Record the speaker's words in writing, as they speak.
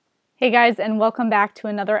Hey guys, and welcome back to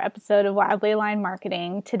another episode of Wildly Aligned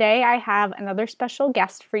Marketing. Today I have another special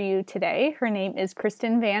guest for you today. Her name is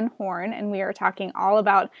Kristen Van Horn, and we are talking all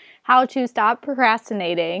about how to stop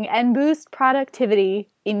procrastinating and boost productivity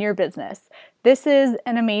in your business. This is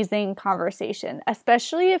an amazing conversation,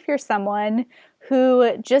 especially if you're someone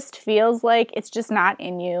who just feels like it's just not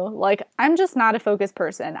in you. Like, I'm just not a focused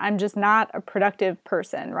person. I'm just not a productive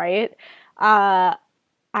person, right?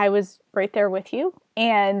 I was right there with you.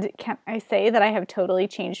 And can I say that I have totally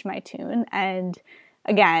changed my tune? And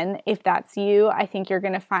again, if that's you, I think you're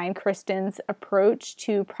going to find Kristen's approach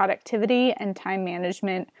to productivity and time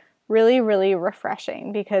management really, really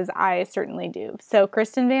refreshing, because I certainly do. So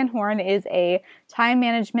Kristen Van Horn is a time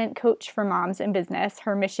management coach for moms in business.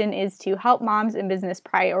 Her mission is to help moms in business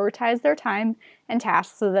prioritize their time and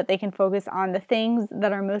tasks so that they can focus on the things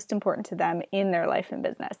that are most important to them in their life and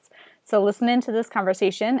business. So listen into this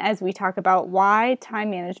conversation as we talk about why time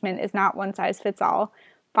management is not one size fits all,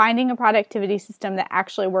 finding a productivity system that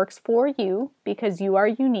actually works for you because you are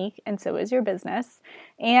unique and so is your business,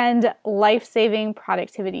 and life-saving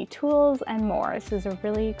productivity tools and more. This is a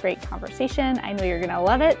really great conversation. I know you're going to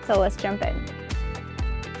love it, so let's jump in.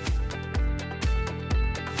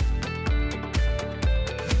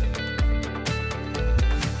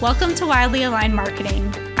 Welcome to Wildly Aligned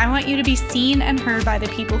Marketing. I want you to be seen and heard by the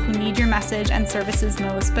people who need your message and services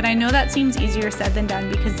most, but I know that seems easier said than done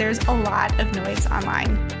because there's a lot of noise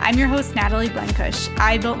online. I'm your host, Natalie Blenkush.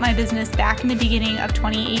 I built my business back in the beginning of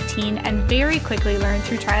 2018 and very quickly learned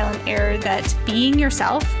through trial and error that being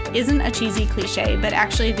yourself isn't a cheesy cliche, but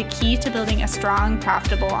actually the key to building a strong,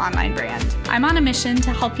 profitable online brand. I'm on a mission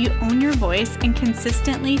to help you own your voice and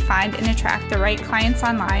consistently find and attract the right clients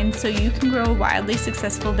online so you can grow a wildly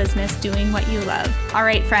successful business doing what you love. All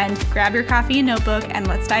right, friend, grab your coffee and notebook and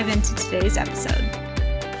let's dive into today's episode.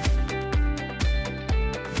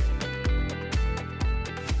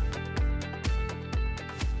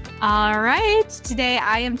 All right, today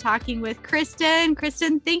I am talking with Kristen.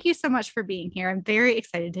 Kristen, thank you so much for being here. I'm very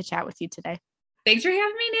excited to chat with you today. Thanks for having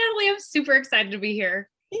me, Natalie. I'm super excited to be here.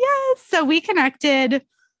 Yes, so we connected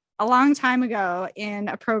a long time ago in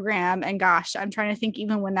a program, and gosh, I'm trying to think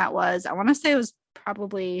even when that was. I want to say it was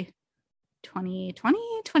probably 2020,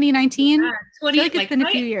 2019. Yeah, I feel like it's been a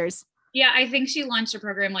few years. Yeah, I think she launched a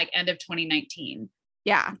program like end of 2019.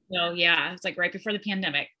 Yeah. So yeah, it's like right before the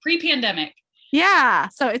pandemic, pre-pandemic. Yeah.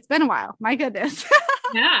 So it's been a while. My goodness.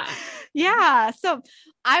 Yeah. Yeah. So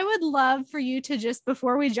I would love for you to just,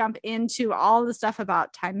 before we jump into all the stuff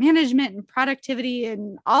about time management and productivity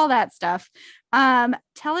and all that stuff,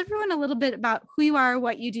 tell everyone a little bit about who you are,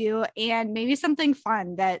 what you do, and maybe something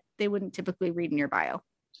fun that they wouldn't typically read in your bio.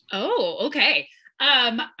 Oh, okay.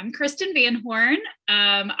 I'm Kristen Van Horn.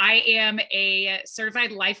 I am a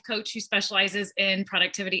certified life coach who specializes in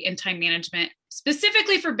productivity and time management,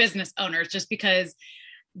 specifically for business owners, just because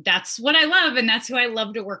that's what I love and that's who I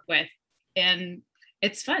love to work with. And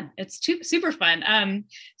it's fun. It's super fun.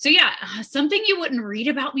 So yeah, something you wouldn't read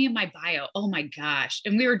about me in my bio. Oh my gosh.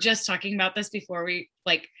 And we were just talking about this before we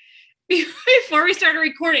started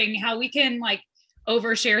recording, how we can like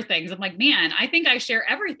overshare things. I'm like, man, I think I share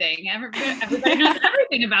everything. Everybody knows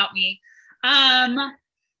everything about me.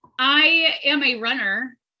 I am a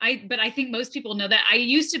runner. But I think most people know that I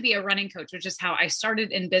used to be a running coach, which is how I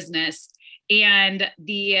started in business. And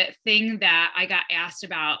the thing that I got asked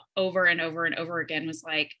about over and over and over again was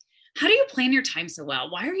like, how do you plan your time so well?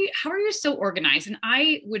 How are you so organized? And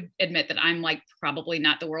I would admit that I'm like probably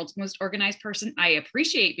not the world's most organized person. I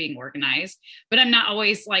appreciate being organized, but I'm not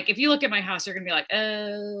always like, if you look at my house, you're going to be like,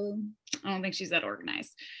 oh, I don't think she's that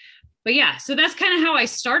organized. But yeah, so that's kind of how I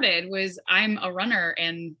started. Was I'm a runner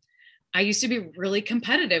and I used to be really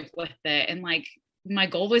competitive with it. And like, my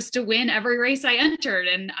goal was to win every race I entered,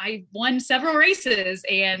 and I won several races.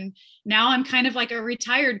 And now I'm kind of like a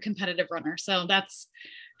retired competitive runner. So that's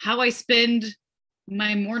how I spend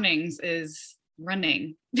my mornings, is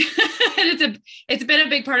running. And it's been a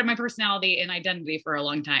big part of my personality and identity for a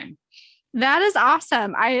long time. That is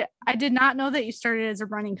awesome. I did not know that you started as a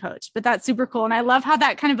running coach, but that's super cool. And I love how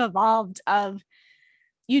that kind of evolved of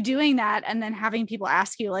you doing that and then having people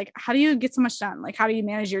ask you like, how do you get so much done? Like, how do you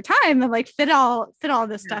manage your time and like fit all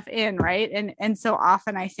this stuff in, right? And so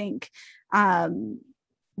often I think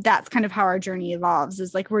that's kind of how our journey evolves,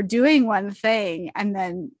 is like we're doing one thing and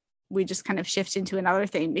then we just kind of shift into another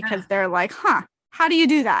thing because they're like, how do you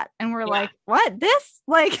do that? And we're like, what? This?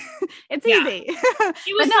 Like, it's easy.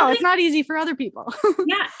 But no, it's not easy for other people.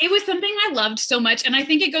 Yeah, it was something I loved so much. And I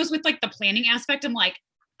think it goes with like the planning aspect. I'm like,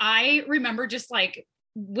 I remember just like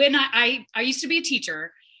when I used to be a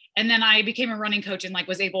teacher, and then I became a running coach and like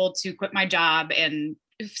was able to quit my job and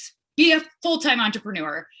be a full-time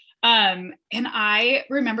entrepreneur. And I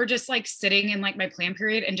remember just like sitting in like my plan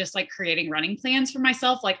period and just like creating running plans for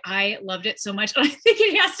myself. Like I loved it so much. And I think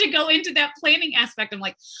it has to go into that planning aspect. I'm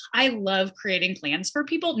like, I love creating plans for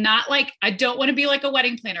people. Not like, I don't want to be like a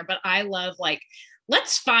wedding planner, but I love like,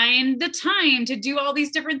 let's find the time to do all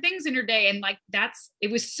these different things in your day. And like,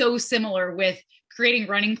 it was so similar with creating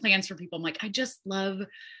running plans for people. I'm like, I just love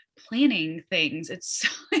planning things. It's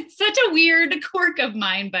such a weird quirk of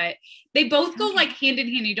mine, but they both go like hand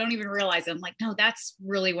in hand. You don't even realize it. I'm like, no, that's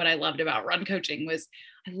really what I loved about run coaching was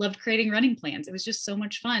I loved creating running plans. It was just so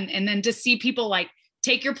much fun. And then to see people like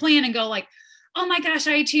take your plan and go like, oh my gosh,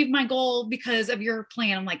 I achieved my goal because of your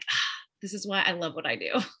plan. I'm like, this is why I love what I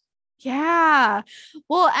do. Yeah.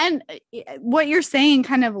 Well, and what you're saying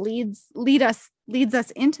kind of leads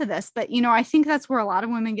us into this, but I think that's where a lot of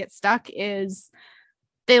women get stuck is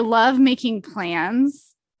they love making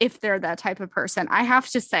plans if they're that type of person. I have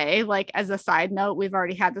to say, like, as a side note, we've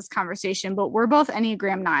already had this conversation, but we're both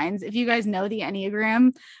Enneagram 9s. If you guys know the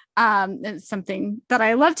Enneagram, it's something that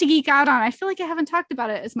I love to geek out on. I feel like I haven't talked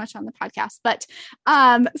about it as much on the podcast, but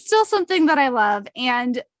still something that I love.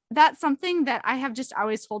 And that's something that I have just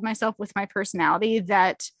always told myself with my personality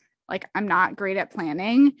that like, I'm not great at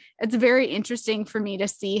planning. It's very interesting for me to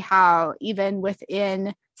see how even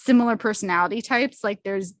within similar personality types, like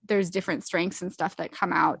there's different strengths and stuff that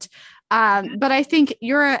come out. But I think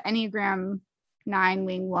you're an Enneagram 9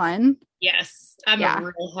 wing 1. Yes. I'm a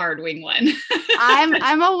real hard wing 1.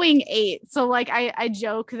 I'm a wing 8. So like I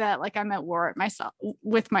joke that like I'm at war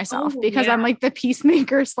with myself because I'm like the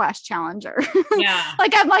peacemaker / challenger. Yeah.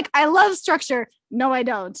 Like I'm like, I love structure. No, I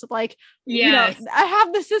don't. Like, I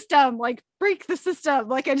have the system, like break the system.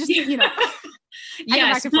 Like I just,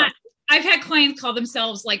 yes. I've had clients call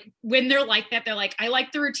themselves like, when they're like that, they're like, I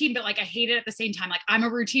like the routine, but like, I hate it at the same time. Like I'm a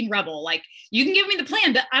routine rebel. Like you can give me the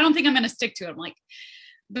plan, but I don't think I'm going to stick to it. I'm like,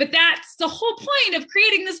 but that's the whole point of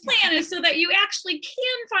creating this plan is so that you actually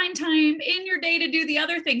can find time in your day to do the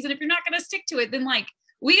other things. And if you're not going to stick to it, then like,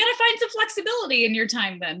 we got to find some flexibility in your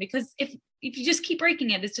time then, because if you just keep breaking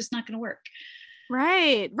it, it's just not going to work.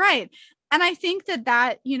 Right. Right. And I think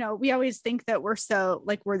that, we always think that we're so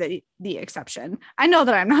like, we're the exception. I know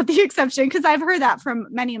that I'm not the exception because I've heard that from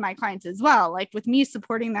many of my clients as well. Like with me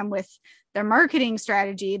supporting them with their marketing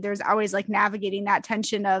strategy, there's always like navigating that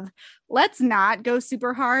tension of let's not go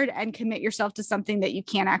super hard and commit yourself to something that you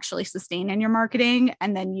can't actually sustain in your marketing.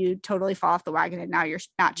 And then you totally fall off the wagon and now you're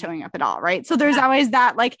not showing up at all. Right. So there's always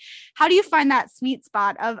that, like, how do you find that sweet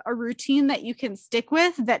spot of a routine that you can stick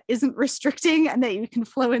with that isn't restricting and that you can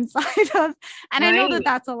flow inside of? And I know that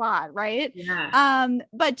that's a lot. Right. Yeah.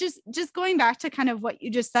 But just going back to kind of what you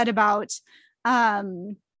just said about,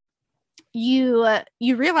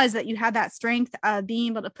 you realize that you had that strength of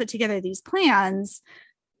being able to put together these plans.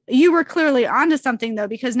 You were clearly onto something though,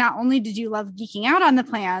 because not only did you love geeking out on the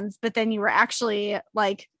plans, but then you were actually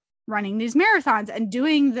like running these marathons and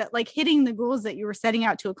doing that, like hitting the goals that you were setting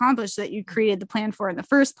out to accomplish that you created the plan for in the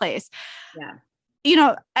first place. Yeah.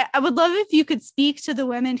 I would love if you could speak to the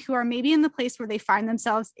women who are maybe in the place where they find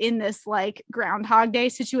themselves in this like Groundhog Day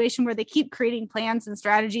situation where they keep creating plans and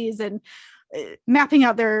strategies and mapping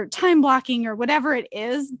out their time blocking or whatever it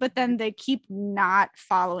is, but then they keep not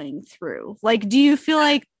following through. Like, do you feel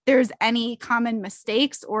like there's any common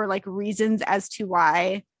mistakes or like reasons as to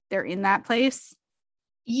why they're in that place?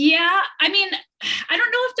 Yeah. I mean, I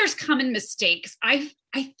don't know if there's common mistakes. I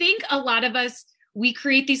think a lot of us, we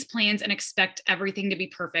create these plans and expect everything to be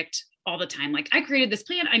perfect all the time. Like I created this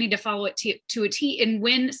plan, I need to follow it to a T. And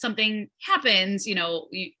when something happens, you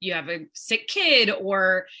have a sick kid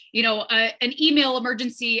or, an email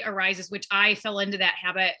emergency arises, which I fell into that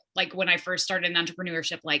habit. Like when I first started in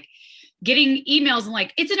entrepreneurship, like getting emails and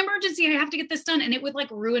like, it's an emergency, I have to get this done. And it would like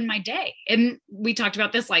ruin my day. And we talked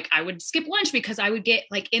about this, like I would skip lunch because I would get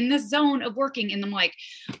like in this zone of working and I'm like,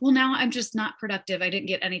 well, now I'm just not productive. I didn't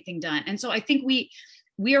get anything done. And so I think we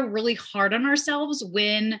are really hard on ourselves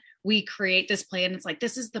when we create this plan. It's like,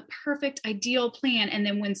 this is the perfect ideal plan. And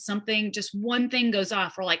then when just one thing goes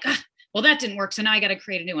off, we're like, well, that didn't work. So now I got to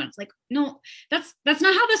create a new one. It's like, no, that's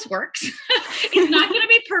not how this works. It's not going to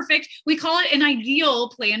be perfect. We call it an ideal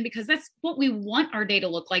plan because that's what we want our day to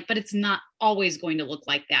look like, but it's not always going to look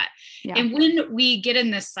like that. Yeah. And when we get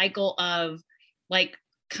in this cycle of like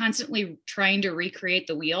constantly trying to recreate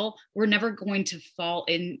the wheel, we're never going to fall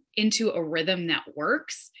into a rhythm that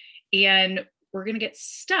works. And we're going to get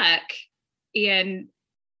stuck and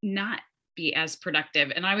not be as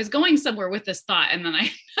productive. And I was going somewhere with this thought and then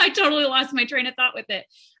I totally lost my train of thought with it.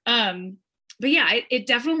 But yeah, it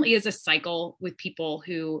definitely is a cycle with people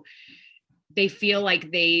who they feel like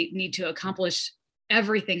they need to accomplish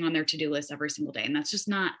everything on their to-do list every single day. And that's just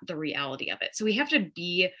not the reality of it. So we have to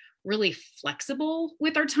be really flexible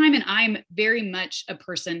with our time. And I'm very much a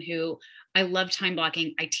person who, I love time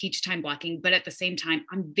blocking. I teach time blocking, but at the same time,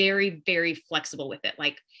 I'm very, very flexible with it.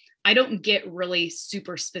 Like, I don't get really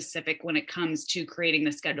super specific when it comes to creating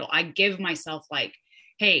the schedule. I give myself like,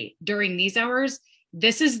 hey, during these hours,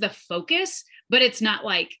 this is the focus, but it's not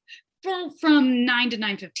like, well, from 9 to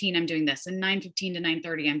 9:15, I'm doing this, and 9:15 to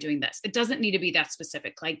 9:30, I'm doing this. It doesn't need to be that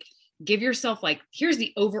specific. Like, give yourself like, here's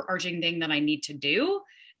the overarching thing that I need to do.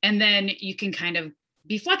 And then you can kind of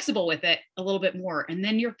be flexible with it a little bit more. And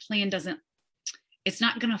then your plan it's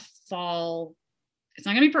not going to fall. It's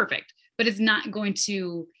not going to be perfect, but it's not going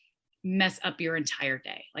to mess up your entire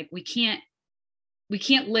day. Like, we can't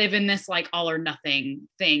live in this like all or nothing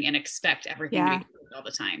thing and expect everything to be perfect all the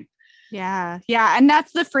time. Yeah. Yeah. And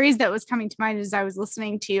that's the phrase that was coming to mind as I was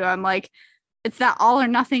listening to you. I'm like, it's that all or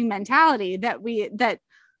nothing mentality that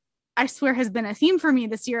I swear has been a theme for me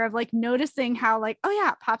this year, of like noticing how like, oh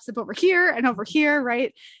yeah, it pops up over here and over here.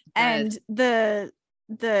 Right. And the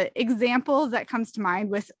example that comes to mind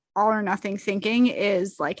with all or nothing thinking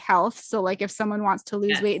is like health. So like, if someone wants to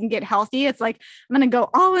lose weight and get healthy, it's like, I'm going to go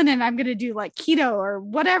all in and I'm going to do like keto or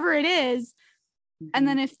whatever it is. And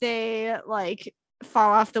then if they like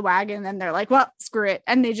fall off the wagon, then they're like, well, screw it.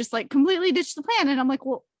 And they just like completely ditch the plan. And I'm like,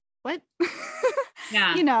 well, what?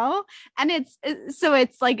 Yeah. You know? And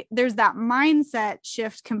it's like, there's that mindset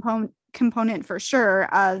shift component for sure,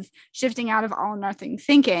 of shifting out of all or nothing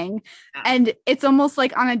thinking. Yeah. And it's almost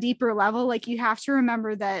like on a deeper level, like you have to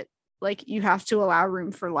remember that like you have to allow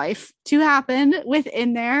room for life to happen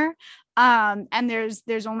within there. And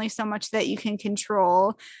there's only so much that you can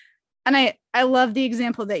control. And I love the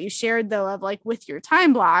example that you shared though, of like with your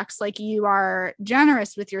time blocks, like you are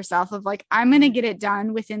generous with yourself of like, I'm going to get it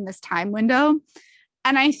done within this time window.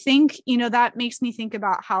 And I think, that makes me think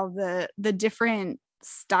about how the different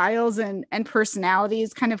styles and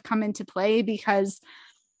personalities kind of come into play, because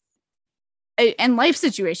and life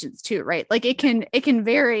situations too, right? Like it can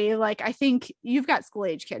vary. Like, I think you've got school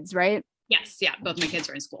age kids, right? Yes. Yeah. Both my kids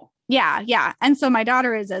are in school. Yeah. Yeah. And so my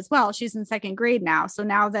daughter is as well. She's in second grade now. So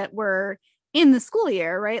now that we're in the school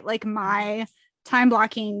year, right? Like my time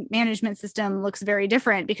blocking management system looks very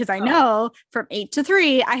different, because I know from 8 to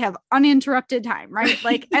 3, I have uninterrupted time, right?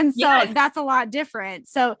 Like, and so that's a lot different.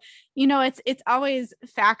 So, it's always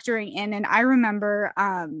factoring in. And I remember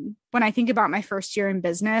when I think about my first year in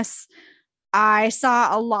business, I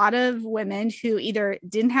saw a lot of women who either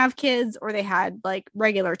didn't have kids or they had like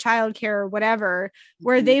regular childcare or whatever,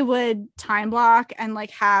 where they would time block and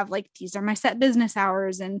like have like, these are my set business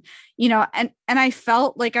hours. And, and I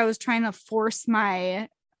felt like I was trying to force my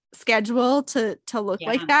schedule to look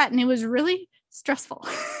like that. And it was really stressful.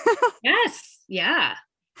 Yes. Yeah.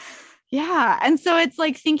 Yeah. And so it's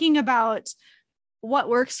like thinking about what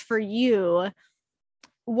works for you.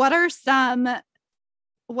 What are some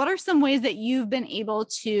ways that you've been able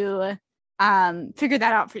to figure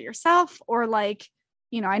that out for yourself? Or like,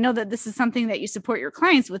 I know that this is something that you support your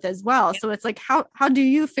clients with as well. So it's like, how do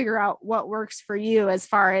you figure out what works for you, as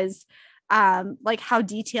far as like how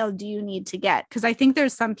detailed do you need to get? Because I think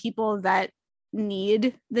there's some people that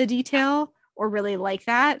need the detail or really like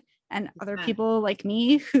that. And other people like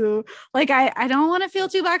me who like, I don't want to feel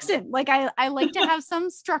too boxed in. Like I like to have some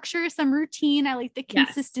structure, some routine. I like the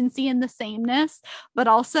consistency and the sameness, but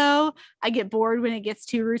also I get bored when it gets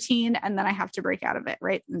too routine and then I have to break out of it.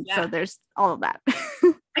 Right. And so there's all of that.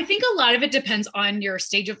 I think a lot of it depends on your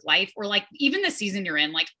stage of life, or like even the season you're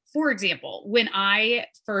in. Like, for example, when I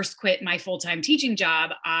first quit my full-time teaching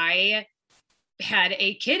job, I had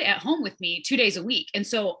a kid at home with me 2 days a week. And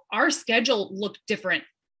so our schedule looked different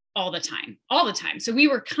all the time. So we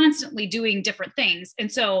were constantly doing different things.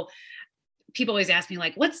 And so people always ask me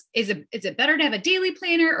like, is it better to have a daily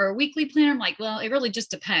planner or a weekly planner? I'm like, well, it really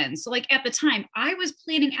just depends. So like at the time I was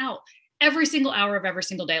planning out every single hour of every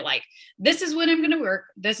single day. Like, this is when I'm going to work.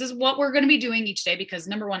 This is what we're going to be doing each day, because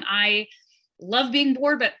number one, I love being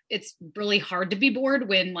bored, but it's really hard to be bored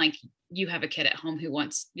when like you have a kid at home who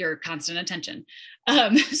wants your constant attention.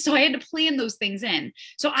 So I had to plan those things in.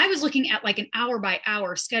 So I was looking at like an hour by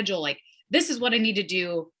hour schedule. Like, this is what I need to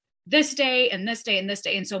do this day and this day and this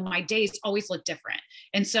day. And so my days always look different.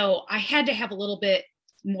 And so I had to have a little bit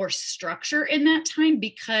more structure in that time,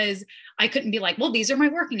 because I couldn't be like, well, these are my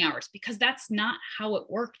working hours, because that's not how it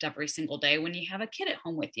worked every single day when you have a kid at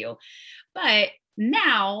home with you. But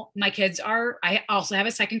now my kids I also have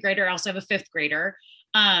a second grader. I also have a fifth grader.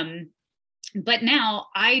 But now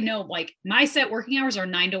I know like my set working hours are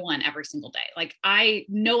 9 to 1 every single day. Like I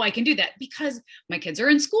know I can do that because my kids are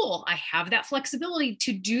in school. I have that flexibility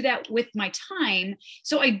to do that with my time.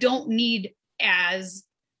 So I don't need as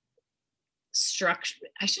structured.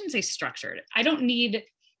 I shouldn't say structured. I don't need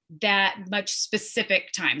that much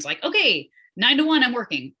specific times. Like, okay, 9 to 1, I'm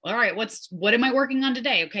working. All right, what am I working on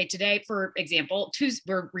today? Okay, today, for example, Tuesday,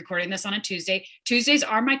 we're recording this on a Tuesday. Tuesdays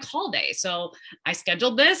are my call day. So I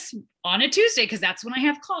scheduled this on a Tuesday because that's when I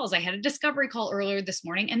have calls. I had a discovery call earlier this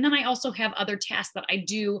morning. And then I also have other tasks that I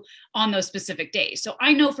do on those specific days. So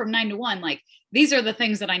I know from 9 to 1, like these are the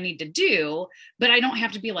things that I need to do, but I don't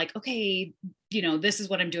have to be like, okay, this is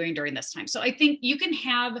what I'm doing during this time. So I think you can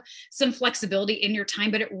have some flexibility in your time,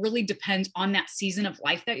 but it really depends on that season of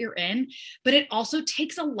life that you're in. But it also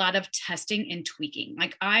takes a lot of testing and tweaking.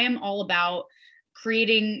 Like I am all about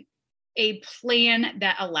creating a plan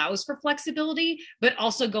that allows for flexibility, but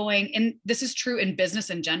also going, and this is true in business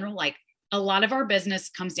in general, like a lot of our business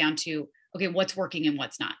comes down to, okay, what's working and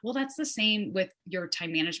what's not. Well, that's the same with your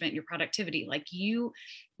time management, your productivity. Like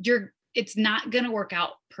it's not going to work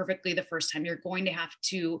out perfectly the first time. You're going to have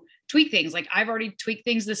to tweak things. Like I've already tweaked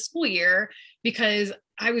things this school year because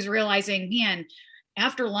I was realizing, man,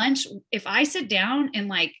 after lunch, if I sit down and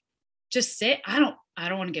like just sit, I don't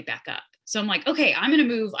want to get back up. So I'm like, okay, I'm going to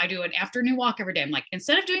move. I do an afternoon walk every day. I'm like,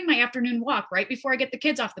 instead of doing my afternoon walk right before I get the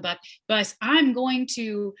kids off the bus, I'm going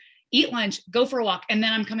to eat lunch, go for a walk, and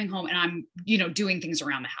then I'm coming home and I'm, doing things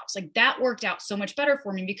around the house. Like that worked out so much better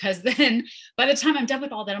for me because then by the time I'm done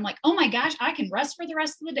with all that, I'm like, oh my gosh, I can rest for the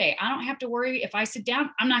rest of the day. I don't have to worry if I sit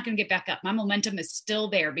down, I'm not going to get back up. My momentum is still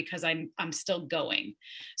there because I'm still going.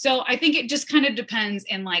 So I think it just kind of depends,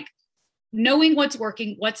 and like knowing what's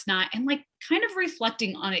working, what's not, and like kind of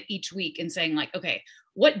reflecting on it each week and saying like, okay,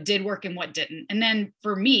 what did work and what didn't. And then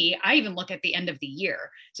for me, I even look at the end of the year.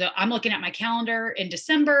 So I'm looking at my calendar in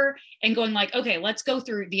December and going like, okay, let's go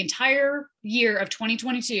through the entire year of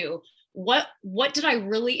 2022. What did I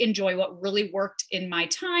really enjoy? What really worked in my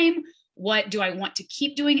time? What do I want to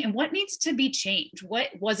keep doing? And what needs to be changed? What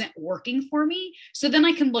wasn't working for me? So then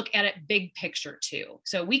I can look at it big picture too.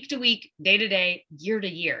 So week to week, day to day, year to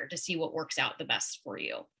year to see what works out the best for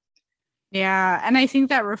you. Yeah. And I think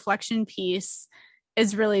that reflection piece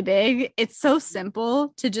is really big. It's so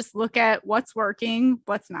simple to just look at what's working,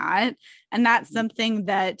 what's not. And that's something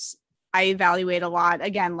that I evaluate a lot.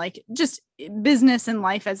 Again, like just business and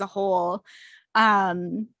life as a whole.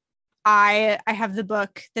 I have the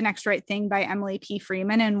book The Next Right Thing by Emily P.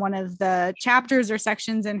 Freeman, and one of the chapters or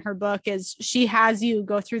sections in her book is she has you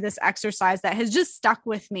go through this exercise that has just stuck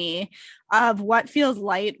with me of what feels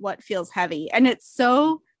light, what feels heavy. And it's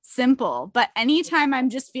so simple, but anytime I'm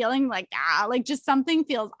just feeling like just something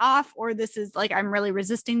feels off, or this is like I'm really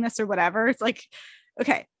resisting this or whatever, it's like,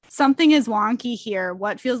 okay, something is wonky here.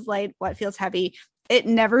 What feels light, what feels heavy? It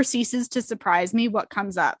never ceases to surprise me what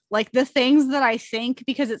comes up. Like the things that I think,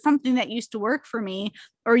 because it's something that used to work for me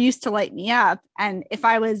or used to light me up, and if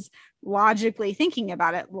I was logically thinking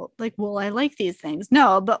about it, well, I like these things.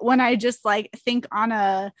 No, but when I just like think on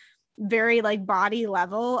a very like body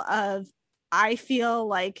level of, I feel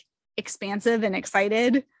like expansive and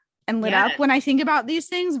excited and lit up when I think about these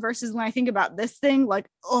things versus when I think about this thing, like,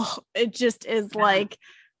 oh, it just is like,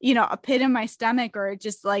 a pit in my stomach, or it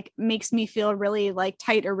just like makes me feel really like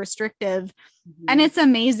tight or restrictive. Mm-hmm. And it's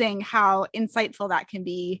amazing how insightful that can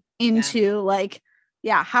be into like,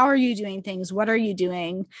 how are you doing things? What are you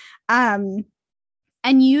doing? And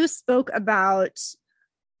you spoke about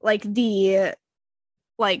like the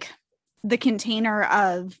container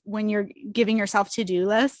of when you're giving yourself to-do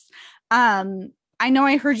lists. I know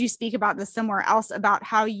I heard you speak about this somewhere else about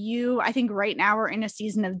how I think right now we're in a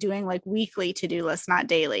season of doing like weekly to-do lists, not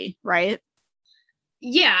daily, right?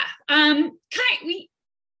 Yeah. I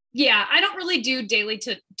don't really do daily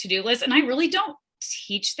to-do lists, and I really don't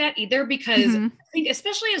teach that either because I think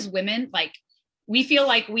especially as women, like we feel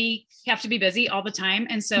like we have to be busy all the time.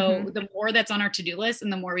 And so the more that's on our to-do list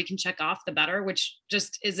and the more we can check off, the better, which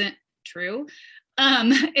just isn't true.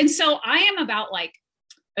 And so I am about like,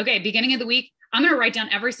 okay, beginning of the week, I'm going to write down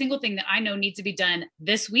every single thing that I know needs to be done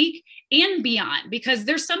this week and beyond, because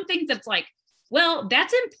there's some things that's like, well,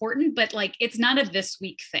 that's important, but like, it's not a this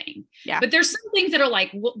week thing. Yeah. But there's some things that are like,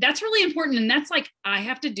 well, that's really important. And that's like, I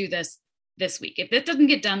have to do this week. If it doesn't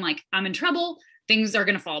get done, like I'm in trouble, things are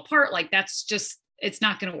going to fall apart. Like that's just, it's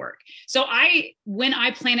not going to work. So when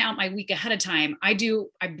I plan out my week ahead of time, I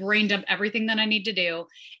brain dump everything that I need to do.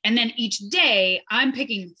 And then each day I'm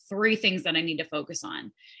picking 3 things that I need to focus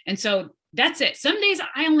on. And so that's it. Some days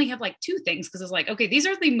I only have like 2 things because it's like, okay, these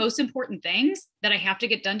are the most important things that I have to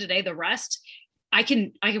get done today. The rest I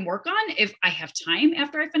can work on if I have time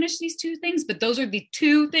after I finish these two things, but those are the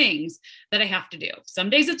two things that I have to do. Some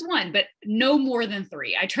days it's one, but no more than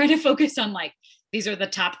three. I try to focus on like, these are the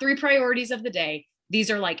top three priorities of the day.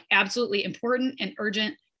 These are like absolutely important and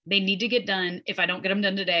urgent. They need to get done. If I don't get them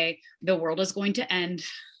done today, the world is going to end,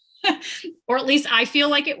 or at least I feel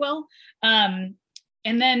like it will. And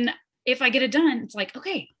then if I get it done, it's like,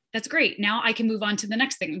 okay, that's great. Now I can move on to the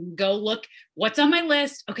next thing. Go look what's on my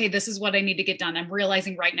list. Okay, this is what I need to get done. I'm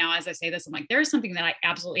realizing right now, as I say this, I'm like, there's something that I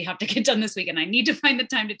absolutely have to get done this week, and I need to find the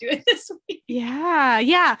time to do it this week. Yeah.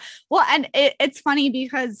 Yeah. Well, and it's funny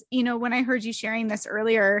because, when I heard you sharing this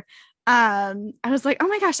earlier, I was like, oh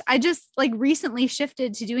my gosh, I just like recently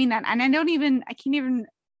shifted to doing that. And I can't even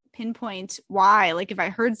pinpoint why. Like if I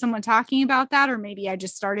heard someone talking about that, or maybe I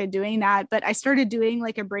just started doing that, but I started doing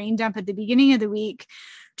like a brain dump at the beginning of the week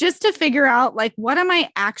just to figure out like, what am I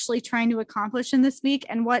actually trying to accomplish in this week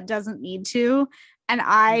and what doesn't need to. And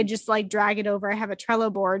I just like drag it over. I have a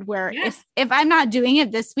Trello board where Yes. if I'm not doing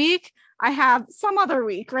it this week, I have some other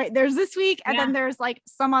week, right? There's this week and then there's like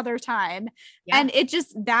some other time. Yeah. And it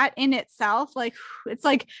just, that in itself, like, it's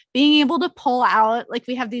like being able to pull out, like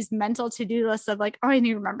we have these mental to-do lists of like, oh, I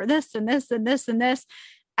need to remember this and this and this and this.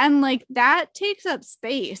 And like that takes up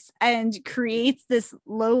space and creates this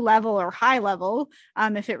low level or high level,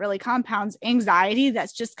 if it really compounds, anxiety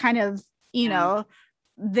that's just kind of,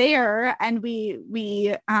 there. And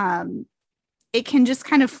we it can just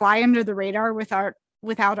kind of fly under the radar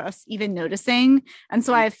without us even noticing. And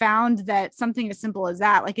so I found that something as simple as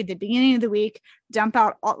that, like at the beginning of the week, dump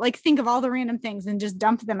out like think of all the random things and just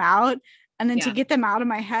dump them out. And then to get them out of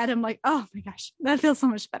my head, I'm like, oh my gosh, that feels so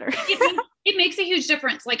much better. It makes a huge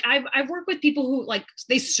difference. Like I've worked with people who like,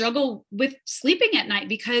 they struggle with sleeping at night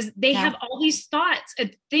because they have all these thoughts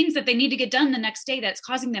and things that they need to get done the next day that's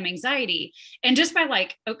causing them anxiety. And just by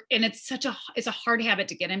like, and it's a hard habit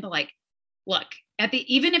to get in, but like, look,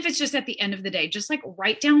 even if it's just at the end of the day, just like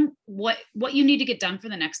write down what you need to get done for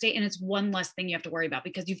the next day. And it's one less thing you have to worry about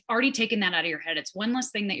because you've already taken that out of your head. It's one less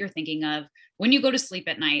thing that you're thinking of when you go to sleep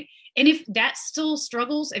at night. And if that still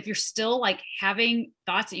struggles, if you're still like having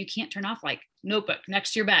thoughts that you can't turn off, like notebook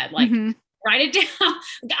next to your bed, like write it down.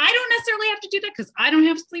 I don't necessarily have to do that because I don't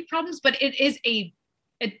have sleep problems, but it is a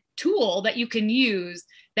tool that you can use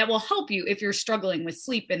that will help you if you're struggling with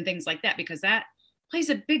sleep and things like that, because that plays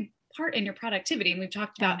a big part in your productivity. And we've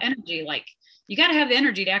talked about energy, like you got to have the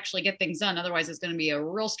energy to actually get things done. Otherwise it's going to be a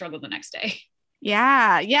real struggle the next day.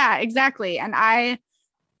 Yeah, exactly. And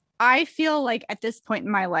I feel like at this point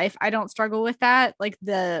in my life, I don't struggle with that. Like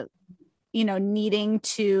the, needing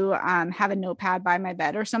to have a notepad by my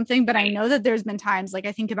bed or something. But I know that there's been times, like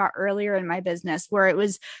I think about earlier in my business where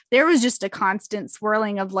there was just a constant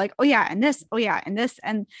swirling of like, oh yeah, and this, oh yeah, and this.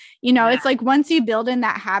 And, it's like once you build in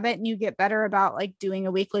that habit and you get better about like doing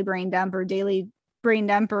a weekly brain dump or daily brain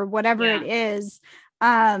dump or whatever it is,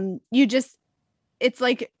 it's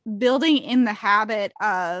like building in the habit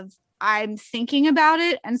of I'm thinking about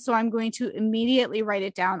it. And so I'm going to immediately write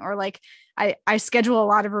it down, or like I schedule a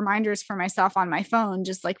lot of reminders for myself on my phone,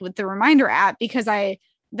 just like with the reminder app, because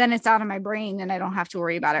then it's out of my brain and I don't have to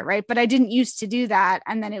worry about it. Right. But I didn't used to do that.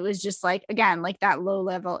 And then it was just like, again, like that low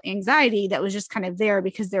level anxiety that was just kind of there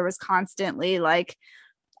because there was constantly like,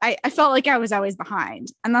 I felt like I was always behind,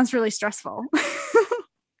 and that's really stressful.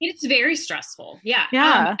 It's very stressful. Yeah.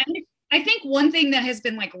 I think one thing that has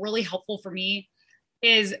been like really helpful for me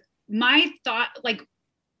is my thought, like,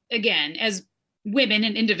 again, as women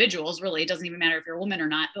and individuals, really, it doesn't even matter if you're a woman or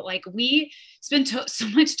not, but like we spend so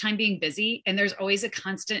much time being busy and there's always a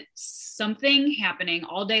constant something happening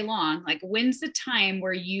all day long. Like when's the time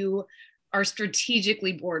where you are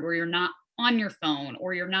strategically bored, where you're not on your phone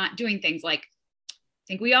or you're not doing things? Like, I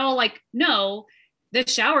think we all like know the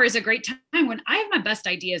shower is a great time when I have my best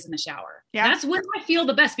ideas in the shower. Yeah. That's when I feel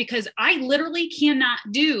the best because I literally cannot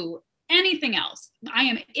do anything else. I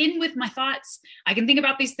am in with my thoughts. I can think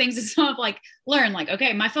about these things and so I've like learned like,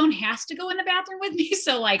 okay, my phone has to go in the bathroom with me.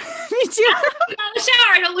 So like, me too. I'm in the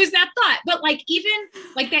shower, I don't lose that thought. But like, even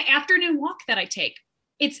like that afternoon walk that I take,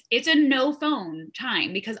 it's a no phone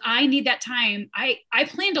time because I need that time. I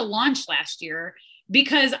planned a launch last year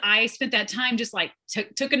because I spent that time just like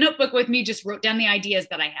took a notebook with me, just wrote down the ideas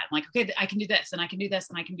that I had. I'm like, okay, I can do this and I can do this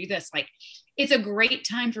and I can do this. Like, it's a great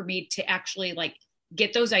time for me to actually like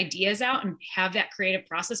get those ideas out and have that creative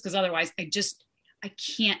process. Cause otherwise I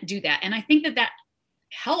can't do that. And I think that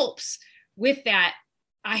helps with that.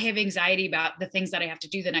 I have anxiety about the things that I have to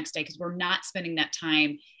do the next day because we're not spending that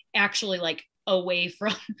time actually like away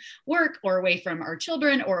from work or away from our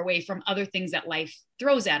children or away from other things that life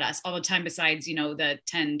throws at us all the time besides, the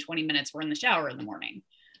 10, 20 minutes we're in the shower in the morning.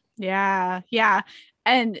 Yeah, yeah.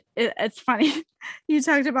 And it's funny. You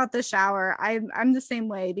talked about the shower. I'm the same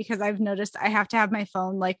way because I've noticed I have to have my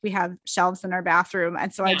phone, like we have shelves in our bathroom.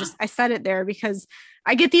 And so Yeah. I set it there because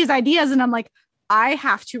I get these ideas and I'm like, I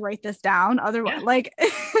have to write this down. Otherwise, Yeah. like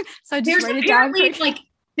so I just There's write it down apparently quick. like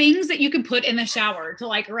things that you can put in the shower to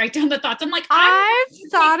like write down the thoughts. I'm like, I'm I've going to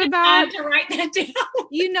take thought the about, time to write that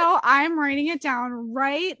down. I'm writing it down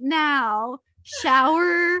right now.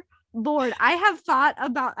 Shower board.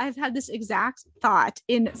 I've had this exact thought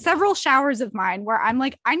in several showers of mine where I'm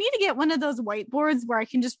like, I need to get one of those whiteboards where I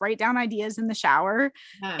can just write down ideas in the shower.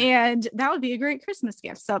 Yeah. And that would be a great Christmas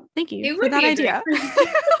gift. So thank you It for would that be a great idea. Christmas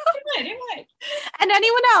gift. It would. It would. And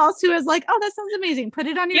anyone else who is like, oh, that sounds amazing, put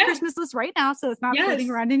it on your Yeah. Christmas list right now so it's not floating Yes.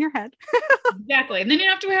 around in your head. Exactly. And then you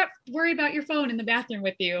don't have to worry about your phone in the bathroom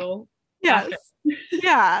with you Yes. after.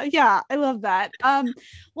 Yeah, yeah, I love that.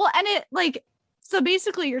 Well, and it like so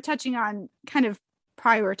basically you're touching on kind of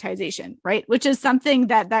prioritization, right? Which is something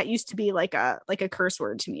that used to be like a curse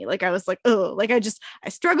word to me. Like I was like, oh, like I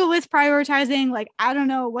struggle with prioritizing. Like I don't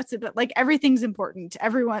know what's it, but like everything's important to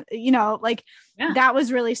everyone, like Yeah. that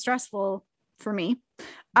was really stressful for me.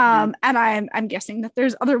 Mhm. And I'm guessing that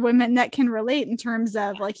there's other women that can relate in terms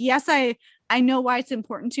of like, yes, I know why it's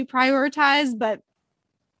important to prioritize, but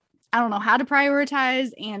I don't know how to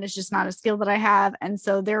prioritize and it's just not a skill that I have. And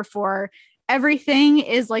so therefore everything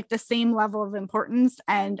is like the same level of importance.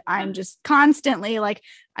 And I'm just constantly like,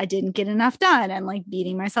 I didn't get enough done and like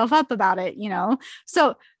beating myself up about it.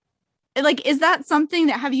 So like, is that something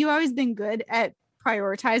that have you always been good at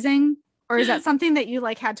prioritizing? Or is that something that you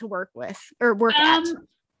like had to work with or work at? Um,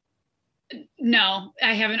 no,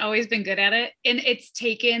 I haven't always been good at it. And it's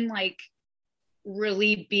taken like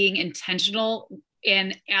really being intentional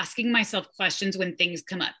and asking myself questions when things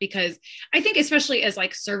come up because I think especially as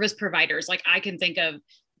like service providers, like I can think of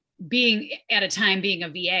being at a time being a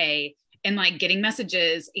VA and like getting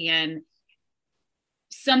messages and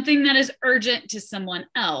something that is urgent to someone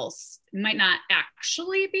else might not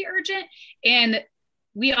actually be urgent. And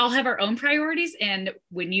we all have our own priorities. And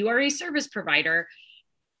when you are a service provider,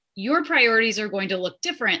 your priorities are going to look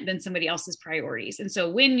different than somebody else's priorities. And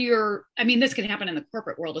so this can happen in the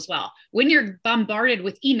corporate world as well. When you're bombarded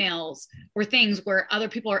with emails or things where other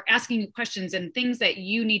people are asking you questions and things that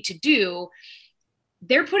you need to do,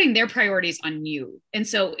 they're putting their priorities on you. And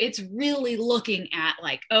so it's really looking at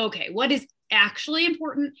like, okay, what is actually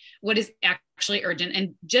important? What is actually urgent?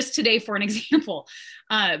 And just today, for an example,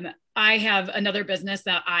 I have another business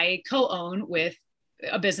that I co-own with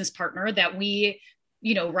a business partner that we,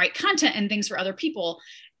 write content and things for other people.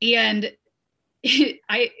 And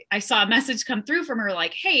I saw a message come through from her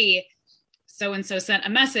like, hey, so-and-so sent a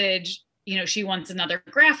message, she wants another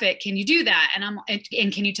graphic. Can you do that?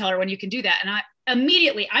 And can you tell her when you can do that? And I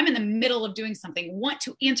immediately, I'm in the middle of doing something, want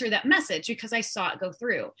to answer that message because I saw it go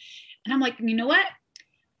through. And I'm like, you know what?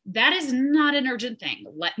 That is not an urgent thing.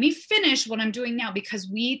 Let me finish what I'm doing now because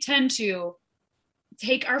we tend to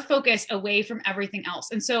take our focus away from everything else.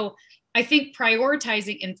 And so I think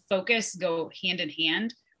prioritizing and focus go hand in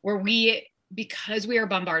hand where because we are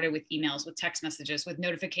bombarded with emails, with text messages, with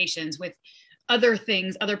notifications, with other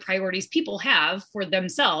things, other priorities people have for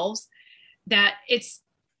themselves, that it's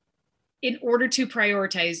in order to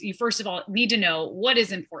prioritize, you first of all need to know what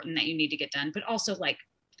is important that you need to get done, but also like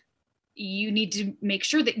you need to make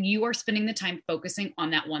sure that you are spending the time focusing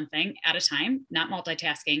on that one thing at a time, not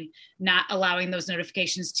multitasking, not allowing those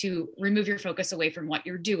notifications to remove your focus away from what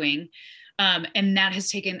you're doing. And that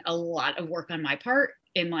has taken a lot of work on my part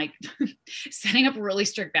in like setting up really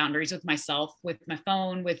strict boundaries with myself, with my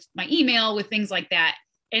phone, with my email, with things like that.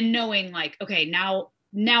 And knowing like, okay, now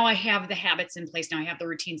I have the habits in place. Now I have the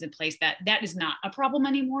routines in place that is not a problem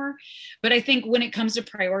anymore. But I think when it comes to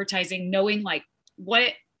prioritizing, knowing like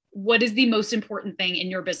what is the most important thing in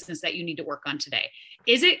your business that you need to work on today?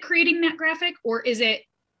 Is it creating that graphic or is it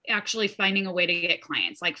actually finding a way to get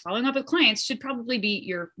clients? Like following up with clients should probably be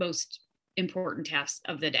your most important task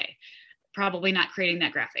of the day. Probably not creating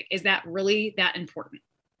that graphic. Is that really that important?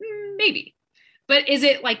 Maybe. But is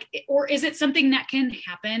it like, or is it something that can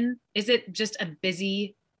happen? Is it just a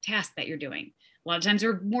busy task that you're doing? A lot of times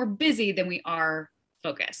we're more busy than we are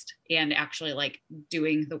focused and actually like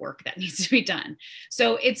doing the work that needs to be done.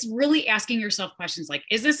 So it's really asking yourself questions like,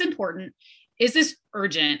 is this important? Is this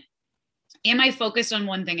urgent? Am I focused on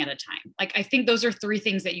one thing at a time? Like, I think those are three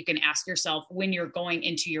things that you can ask yourself when you're going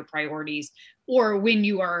into your priorities or when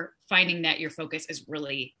you are finding that your focus is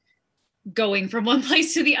really going from one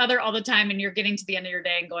place to the other all the time and you're getting to the end of your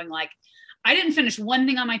day and going like, I didn't finish one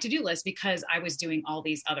thing on my to-do list because I was doing all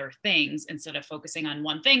these other things instead of focusing on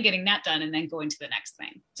one thing, getting that done, and then going to the next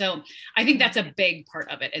thing. So I think that's a big part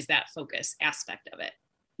of it, is that focus aspect of it.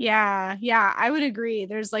 Yeah, yeah, I would agree.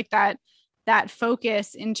 There's like that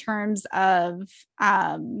focus in terms of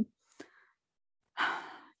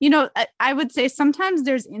I would say sometimes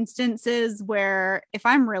there's instances where if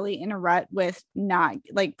I'm really in a rut with not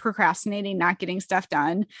like procrastinating, not getting stuff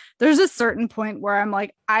done, there's a certain point where I'm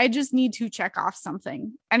like, I just need to check off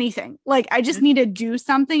something, anything. Like I just need to do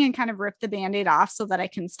something and kind of rip the band-aid off so that I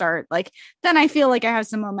can start, like, then I feel like I have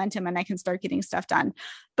some momentum and I can start getting stuff done.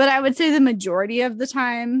 But I would say the majority of the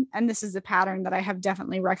time, and this is a pattern that I have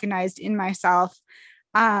definitely recognized in myself,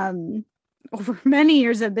 over many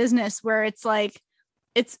years of business, where it's like,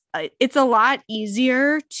 it's a lot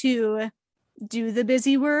easier to do the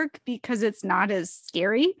busy work because it's not as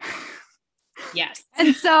scary. Yes.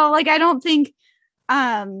 And so like I don't think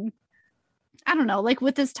I don't know, like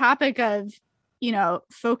with this topic of,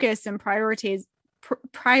 focus and prioritization,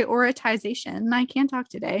 I can't talk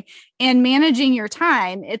today, and managing your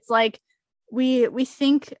time, it's like we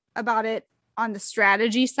think about it on the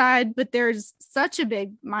strategy side, but there's such a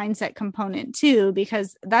big mindset component too,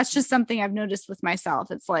 because that's just something I've noticed with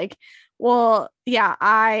myself. It's like, well, yeah,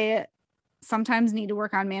 I sometimes need to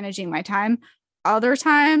work on managing my time. Other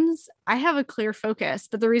times I have a clear focus,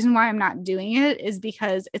 but the reason why I'm not doing it is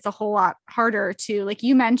because it's a whole lot harder to, like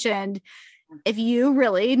you mentioned, if you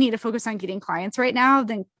really need to focus on getting clients right now,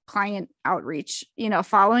 then client outreach,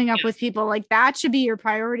 following up with people, like that should be your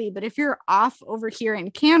priority. But if you're off over here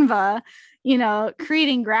in Canva,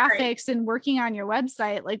 creating graphics and working on your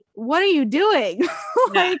website, like what are you doing?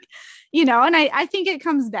 Like, and I think it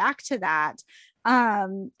comes back to that.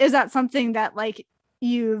 Is that something that like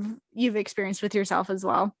you've experienced with yourself as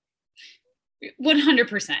well?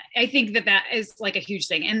 100%. I think that is like a huge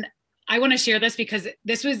thing. And I want to share this because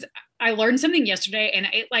I learned something yesterday, and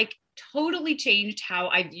it like totally changed how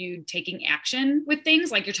I viewed taking action with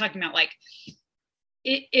things. Like you're talking about, like,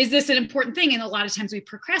 is this an important thing? And a lot of times we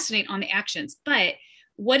procrastinate on the actions, but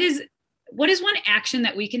what is one action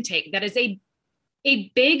that we can take that is a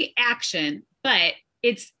big action, but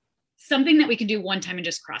it's something that we can do one time and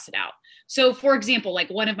just cross it out. So for example, like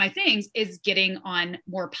one of my things is getting on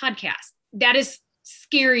more podcasts. That is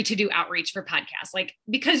scary to do outreach for podcasts, like,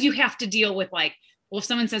 because you have to deal with like, well, if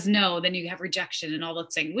someone says no, then you have rejection and all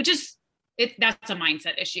those things, which is that's a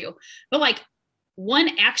mindset issue. But like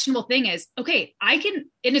one actionable thing is, okay, I can,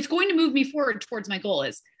 and it's going to move me forward towards my goal,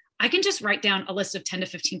 is I can just write down a list of 10 to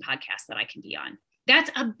 15 podcasts that I can be on. That's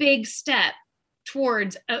a big step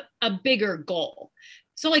towards a bigger goal.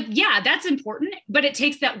 So like, yeah, that's important, but it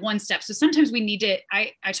takes that one step. So sometimes we need to,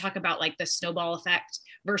 I talk about like the snowball effect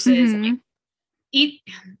versus like, eat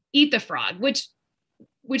the frog, which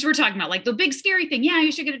we're talking about, like the big scary thing. Yeah,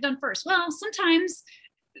 you should get it done first. Well, sometimes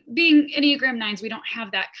being Enneagram 9s, we don't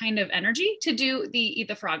have that kind of energy to do the eat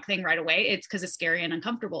the frog thing right away. It's because it's scary and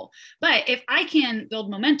uncomfortable. But if I can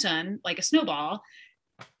build momentum like a snowball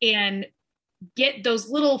and get those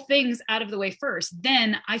little things out of the way first,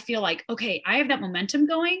 then I feel like, okay, I have that momentum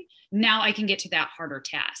going. Now I can get to that harder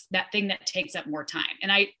task, that thing that takes up more time.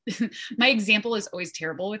 And my example is always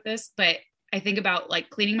terrible with this, but I think about like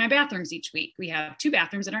cleaning my bathrooms each week. We have 2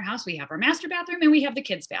 bathrooms in our house. We have our master bathroom and we have the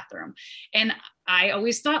kids' bathroom. And I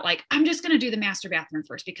always thought like, I'm just going to do the master bathroom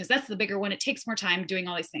first because that's the bigger one. It takes more time doing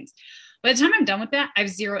all these things. By the time I'm done with that, I have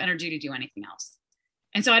zero energy to do anything else.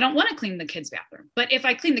 And so I don't want to clean the kids' bathroom. But if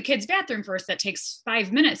I clean the kids' bathroom first, that takes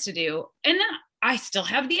 5 minutes to do. And then I still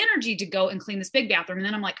have the energy to go and clean this big bathroom. And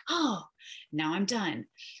then I'm like, oh, now I'm done.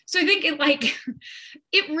 So I think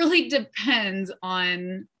it really depends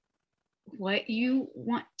on what you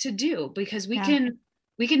want to do, because we can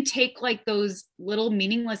take like those little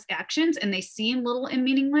meaningless actions, and they seem little and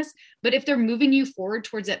meaningless, but if they're moving you forward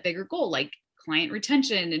towards that bigger goal, like client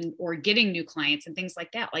retention and or getting new clients and things like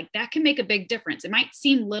that can make a big difference. It might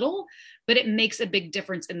seem little, but it makes a big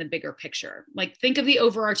difference in the bigger picture. Like think of the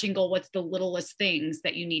overarching goal. What's the littlest things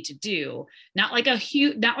that you need to do? Not like a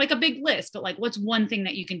big list, but like what's one thing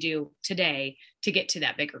that you can do today to get to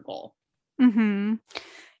that bigger goal? Mm-hmm.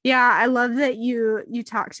 Yeah, I love that you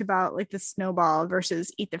talked about like the snowball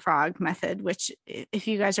versus eat the frog method, which if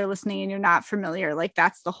you guys are listening and you're not familiar, like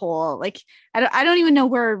that's the whole, like, I don't even know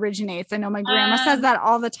where it originates. I know my grandma says that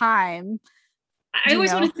all the time. I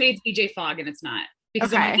always want to say it's BJ Fogg, and it's not,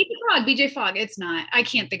 because I'm like, eat the frog, BJ Fogg. It's not. I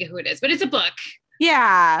can't think of who it is, but it's a book.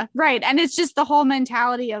 Yeah, right. And it's just the whole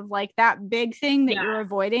mentality of like that big thing that you're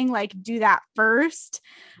avoiding, like do that first.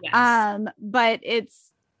 Yes. But it's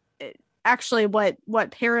actually what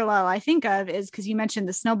parallel I think of is because you mentioned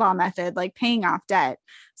the snowball method, like paying off debt.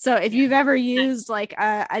 So if you've ever used like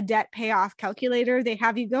a debt payoff calculator, they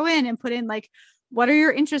have you go in and put in like, what are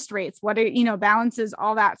your interest rates? What are, balances,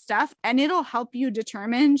 all that stuff. And it'll help you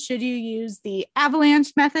determine, should you use the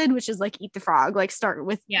avalanche method, which is like eat the frog, like start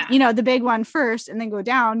with, the big one first and then go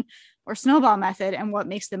down, or snowball method, and what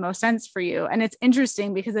makes the most sense for you. And it's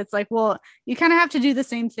interesting because it's like, well, you kind of have to do the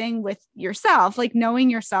same thing with yourself, like knowing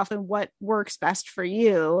yourself and what works best for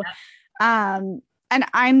you. And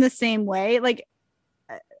I'm the same way. Like,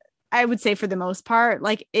 I would say for the most part,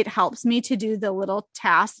 like it helps me to do the little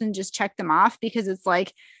tasks and just check them off, because it's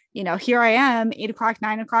like, here I am, 8 o'clock,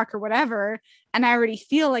 9 o'clock or whatever. And I already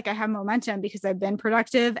feel like I have momentum because I've been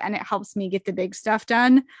productive and it helps me get the big stuff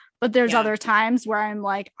done. But there's other times where I'm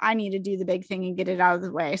like, I need to do the big thing and get it out of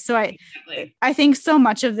the way. So I think so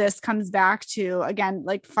much of this comes back to, again,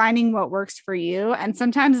 like finding what works for you. And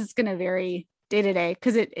sometimes it's going to vary day to day,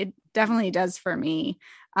 because it definitely does for me.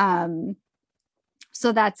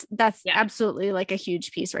 So that's absolutely like a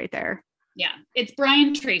huge piece right there. Yeah. It's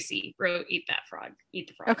Brian Tracy wrote Eat That Frog, Eat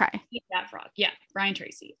the Frog. Okay. Eat That Frog. Yeah. Brian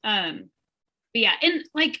Tracy. But yeah. And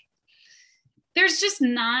like, there's just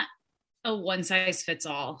not a one size fits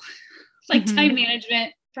all, like time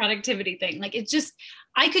management, productivity thing. Like it's just,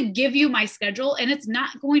 I could give you my schedule and it's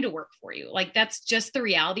not going to work for you. Like that's just the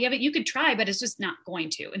reality of it. You could try, but it's just not going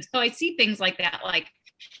to. And so I see things like that, like,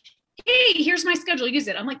 hey, here's my schedule, use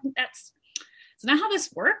it. I'm like, it's not how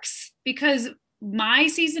this works, because my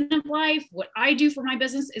season of life, what I do for my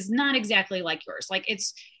business is not exactly like yours. Like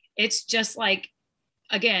it's just like,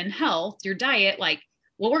 again, health, your diet, like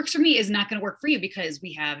what works for me is not going to work for you, because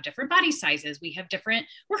we have different body sizes. We have different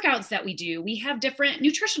workouts that we do. We have different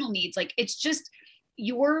nutritional needs. Like it's just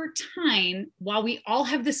your time, while we all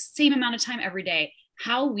have the same amount of time every day,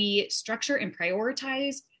 how we structure and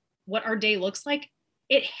prioritize what our day looks like,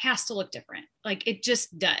 it has to look different. Like it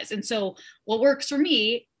just does. And so what works for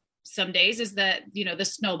me some days is that, the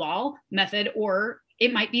snowball method, or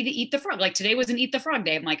it might be the eat the frog. Like today was an eat the frog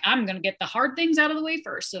day. I'm like, I'm going to get the hard things out of the way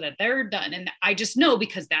first so that they're done. And I just know,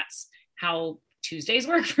 because that's how Tuesdays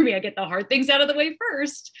work for me. I get the hard things out of the way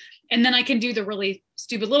first, and then I can do the really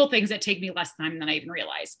stupid little things that take me less time than I even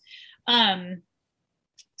realize.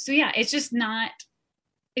 So yeah, it's just not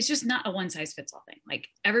a one size fits all thing. Like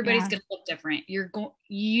everybody's going to look different.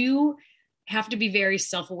 You have to be very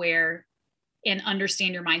self-aware and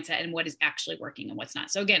understand your mindset and what is actually working and what's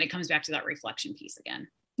not. So again, it comes back to that reflection piece again.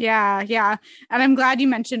 Yeah. Yeah. And I'm glad you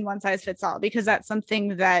mentioned one size fits all, because that's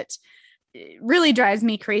something that really drives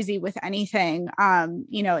me crazy with anything.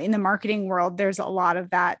 In the marketing world, there's a lot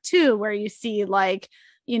of that too, where you see like,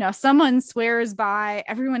 someone swears by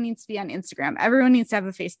everyone needs to be on Instagram. Everyone needs to have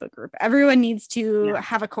a Facebook group. Everyone needs to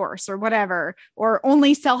have a course or whatever, or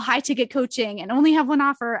only sell high ticket coaching and only have one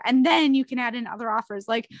offer. And then you can add in other offers.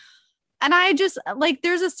 Like, and I just like,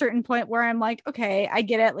 there's a certain point where I'm like, okay, I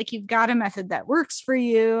get it. Like you've got a method that works for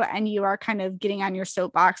you and you are kind of getting on your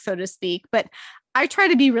soapbox, so to speak. But I try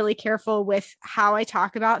to be really careful with how I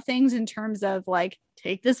talk about things in terms of like,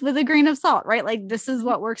 take this with a grain of salt, right? Like this is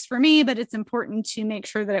what works for me, but it's important to make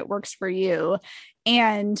sure that it works for you.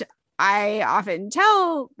 And I often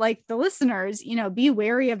tell like the listeners, be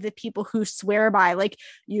wary of the people who swear by like,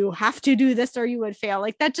 you have to do this or you would fail.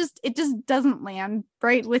 Like it just doesn't land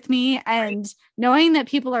right with me. And knowing that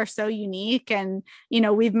people are so unique, and,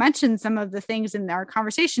 we've mentioned some of the things in our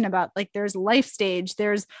conversation about like, there's life stage,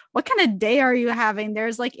 there's what kind of day are you having?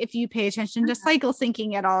 There's like, if you pay attention to cycle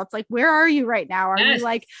syncing at all, it's like, where are you right now? Are you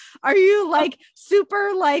like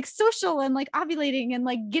super like social and like ovulating and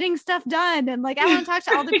like getting stuff done? And like, I want to talk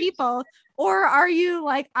to all the people. Or are you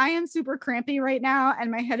like, I am super crampy right now and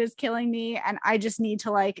my head is killing me and I just need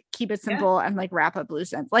to like keep it simple and like wrap up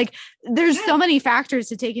loose ends. Like there's so many factors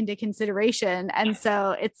to take into consideration. And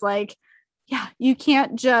so it's like, you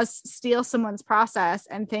can't just steal someone's process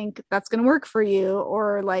and think that's going to work for you.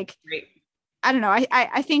 Or like, I don't know.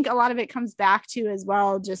 I think a lot of it comes back to as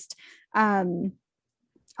well, just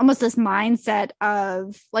almost this mindset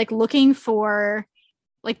of like looking for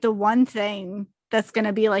like the one thing that's going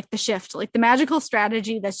to be like the shift, like the magical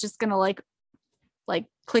strategy that's just going to like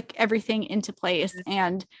click everything into place.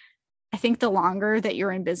 And I think the longer that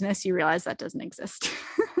you're in business, you realize that doesn't exist.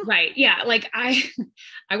 Right. Yeah. Like I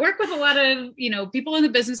work with a lot of, people in the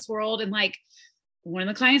business world, and like one of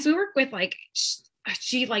the clients we work with, like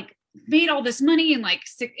she like made all this money in like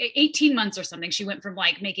 18 months or something. She went from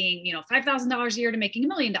like making, $5,000 a year to making $1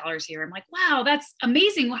 million a year. I'm like, wow, that's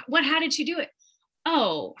amazing. How did she do it?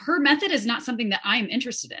 Oh, her method is not something that I'm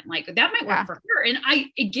interested in. Like that might work for her. And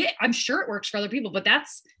I'm sure it works for other people, but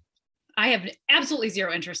I have absolutely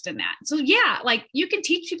zero interest in that. So yeah, like you can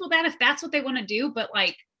teach people that if that's what they want to do, but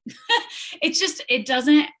like it's just, it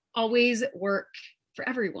doesn't always work for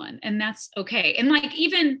everyone, and that's okay. And like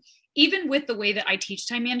even with the way that I teach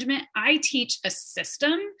time management, I teach a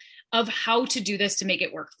system of how to do this to make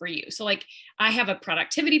it work for you. So like I have a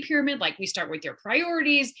productivity pyramid, like we start with your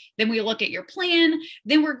priorities, then we look at your plan,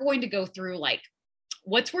 then we're going to go through like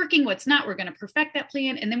what's working, what's not. We're going to perfect that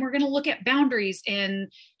plan. And then we're going to look at boundaries and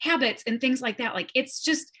habits and things like that. Like it's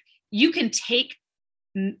just, you can take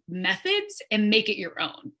methods and make it your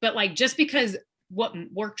own. But like, just because what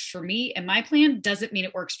works for me and my plan doesn't mean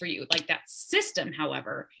it works for you. Like that system,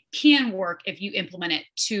 however, can work if you implement it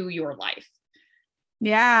to your life.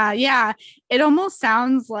 Yeah, yeah. It almost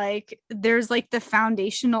sounds like there's like the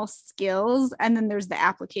foundational skills and then there's the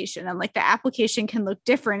application. And like the application can look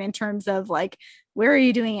different in terms of like, where are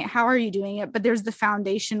you doing it? How are you doing it? But there's the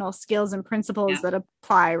foundational skills and principles that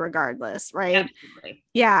apply regardless, right? Absolutely.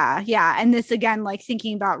 Yeah, yeah. And this again, like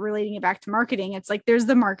thinking about relating it back to marketing, it's like there's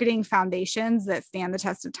the marketing foundations that stand the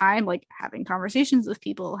test of time, like having conversations with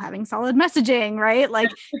people, having solid messaging, right?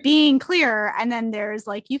 Like being clear. And then there's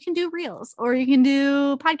like, you can do reels or you can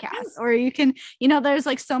do podcasts or you can, there's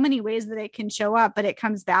like so many ways that it can show up, but it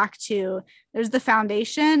comes back to there's the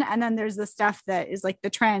foundation and then there's the stuff that is like the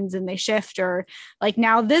trends and they shift, or like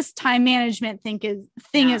now this time management thing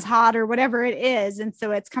is hot or whatever it is. And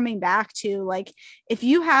so it's coming back to like, if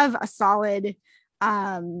you have a solid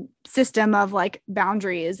system of like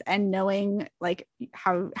boundaries and knowing like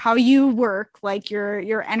how you work, like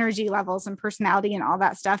your energy levels and personality and all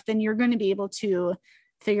that stuff, then you're going to be able to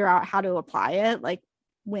figure out how to apply it like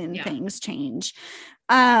when things change.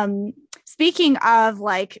 Speaking of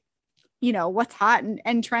like, what's hot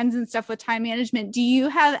and trends and stuff with time management, do you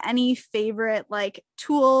have any favorite like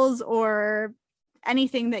tools or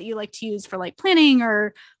anything that you like to use for like planning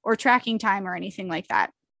or tracking time or anything like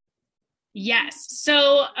that? Yes.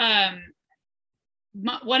 So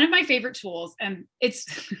one of my favorite tools, and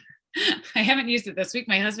it's I haven't used it this week.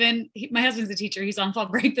 My husband's a teacher. He's on fall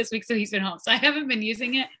break this week, so he's been home. So I haven't been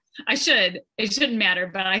using it. I should. It shouldn't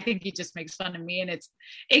matter, but I think he just makes fun of me, and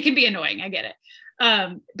it can be annoying. I get it.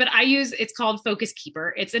 But it's called Focus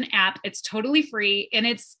Keeper. It's an app. It's totally free, and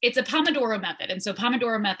it's a Pomodoro method. And so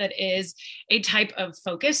Pomodoro method is a type of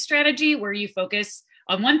focus strategy where you focus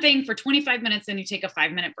on one thing for 25 minutes, then you take a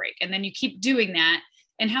 5-minute break, and then you keep doing that.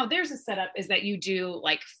 And how there's a setup is that you do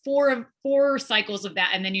like four cycles of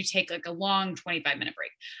that, and then you take like a long 25-minute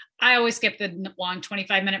break. I always skip the long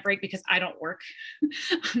 25-minute break because I don't work.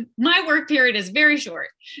 My work period is very short.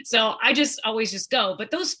 So I just always just go.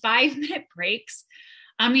 But those 5-minute breaks,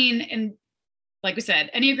 I mean, and like we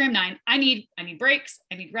said, Enneagram 9, I need breaks.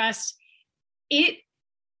 I need rest.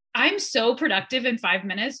 I'm so productive in 5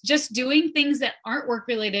 minutes just doing things that aren't work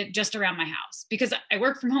related just around my house because I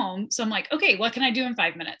work from home. So I'm like, okay, what can I do in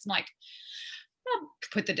 5 minutes? I'm like, I'll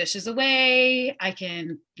put the dishes away. I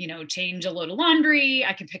can, change a load of laundry.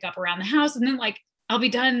 I can pick up around the house. And then like, I'll be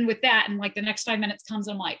done with that. And like the next 5 minutes comes,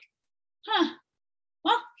 I'm like,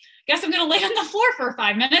 well, guess I'm going to lay on the floor for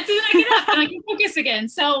 5 minutes and then I get up and I can focus again.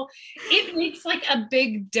 So it makes like a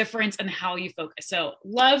big difference in how you focus. So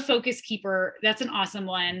love Focus Keeper. That's an awesome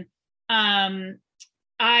one. And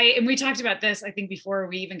we talked about this, I think before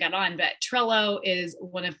we even got on, but Trello is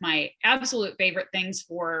one of my absolute favorite things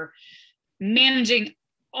for managing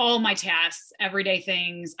all my tasks, everyday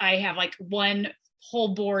things. I have like one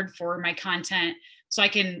whole board for my content. So I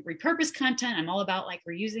can repurpose content. I'm all about like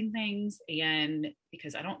reusing things. And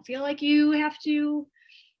because I don't feel like you have to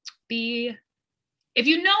be, if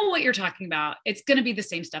you know what you're talking about, it's going to be the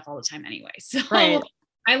same stuff all the time anyway. So right.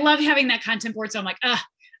 I love having that content board. So I'm like,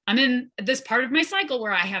 I'm in this part of my cycle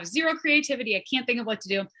where I have zero creativity. I can't think of what to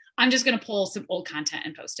do. I'm just going to pull some old content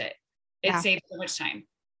and post it. It saves so much time.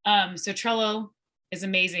 So Trello is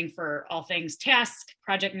amazing for all things task,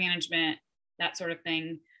 project management, that sort of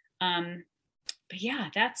thing. But yeah,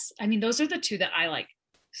 those are the two that I like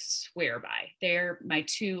swear by. They're my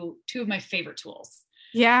two of my favorite tools.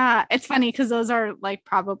 Yeah, it's funny because those are like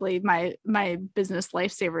probably my business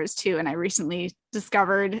lifesavers too. And I recently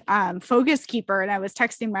discovered Focus Keeper, and I was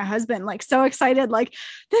texting my husband like so excited, like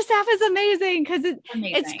this app is amazing because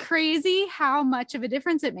it's crazy how much of a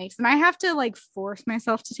difference it makes. And I have to like force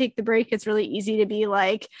myself to take the break. It's really easy to be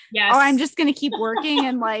like, yes. Oh, I'm just gonna keep working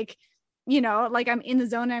and like, like I'm in the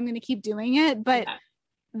zone and I'm gonna keep doing it. But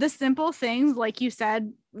the simple things, like you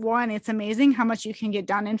said, one, it's amazing how much you can get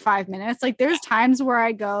done in 5 minutes. Like there's times where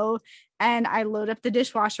I go and I load up the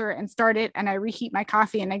dishwasher and start it and I reheat my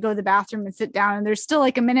coffee and I go to the bathroom and sit down and there's still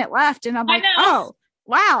like a minute left. And I'm like, oh,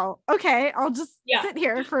 wow. Okay. I'll just sit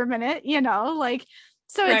here for a minute, like,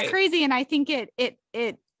 So it's crazy. And I think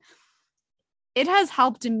it has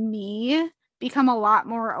helped me become a lot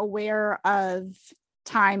more aware of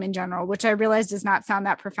time in general, which I realize does not sound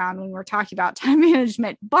that profound when we're talking about time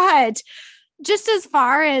management, but just as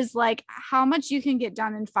far as like how much you can get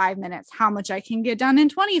done in 5 minutes, how much I can get done in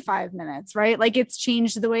 25 minutes, right? Like it's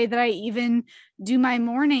changed the way that I even do my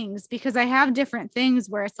mornings, because I have different things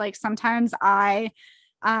where it's like sometimes I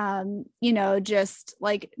just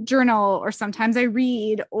like journal, or sometimes I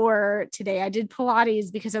read, or today I did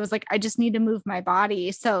Pilates because I was like, I just need to move my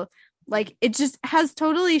body. So like it just has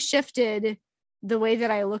totally shifted the way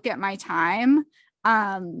that I look at my time.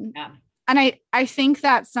 And I think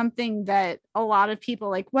that's something that a lot of people,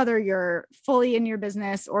 like whether you're fully in your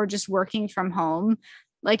business or just working from home,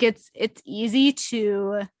 like it's easy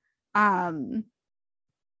to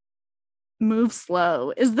move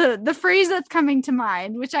slow is the phrase that's coming to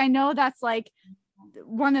mind, which I know that's like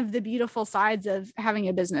one of the beautiful sides of having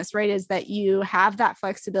a business, right? Is that you have that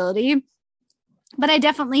flexibility. But I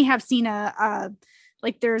definitely have seen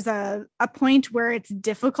like there's a point where it's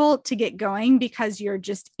difficult to get going because you're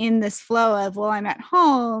just in this flow of, well, I'm at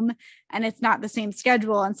home and it's not the same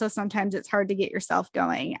schedule. And so sometimes it's hard to get yourself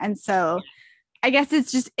going. And so I guess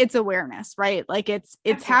it's awareness, right? Like it's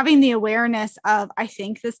having the awareness of, I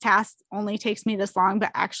think this task only takes me this long, but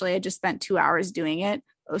actually I just spent 2 hours doing it.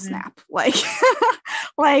 Oh, snap. Like,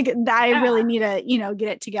 like I really need to, get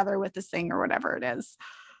it together with this thing or whatever it is.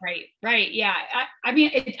 Right. Yeah. I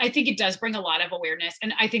mean, I think it does bring a lot of awareness.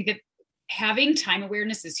 And I think that having time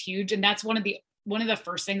awareness is huge. And that's one of the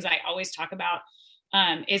first things I always talk about,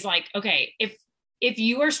 is like, okay, if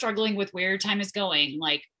you are struggling with where your time is going,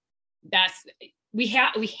 like we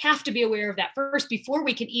have to be aware of that first before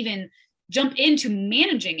we can even jump into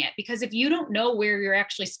managing it. Because if you don't know where you're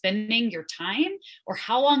actually spending your time or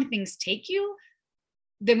how long things take you,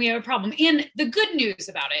 then we have a problem. And the good news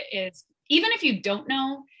about it is, even if you don't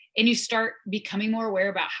know and you start becoming more aware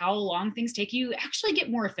about how long things take you, actually get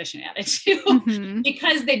more efficient at it too,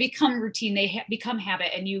 because they become routine, they become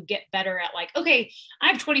habit, and you get better at like, okay, I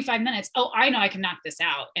have 25 minutes. Oh, I know I can knock this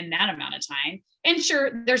out in that amount of time. And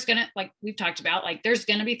sure, there's gonna, like we've talked about, like there's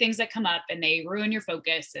gonna be things that come up and they ruin your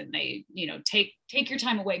focus and they, take your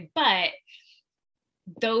time away. But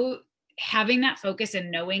though, having that focus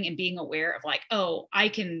and knowing and being aware of like, oh, I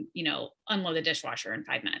can, unload the dishwasher in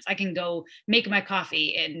 5 minutes. I can go make my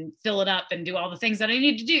coffee and fill it up and do all the things that I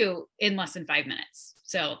need to do in less than 5 minutes.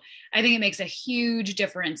 So I think it makes a huge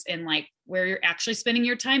difference in like where you're actually spending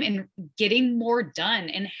your time and getting more done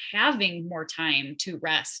and having more time to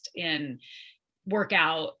rest and work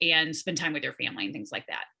out and spend time with your family and things like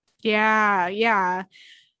that. Yeah.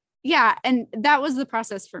 Yeah. And that was the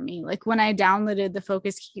process for me. Like when I downloaded the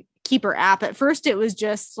Focus Keeper app, at first it was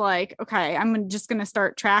just like, okay, I'm just going to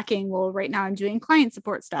start tracking. Well, right now I'm doing client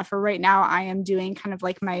support stuff, or right now I am doing kind of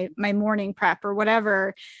like my morning prep or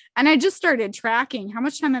whatever. And I just started tracking how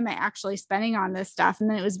much time am I actually spending on this stuff. And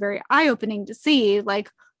then it was very eye-opening to see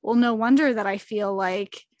like, well, no wonder that I feel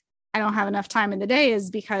like I don't have enough time in the day,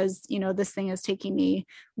 is because, this thing is taking me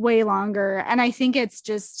way longer. And I think it's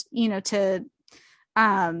just, to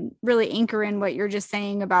really anchor in what you're just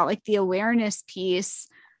saying about like the awareness piece.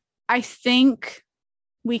 I think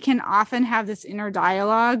we can often have this inner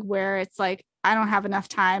dialogue where it's like, I don't have enough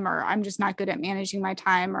time, or I'm just not good at managing my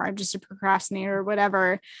time, or I'm just a procrastinator or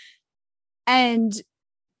whatever. And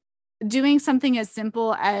doing something as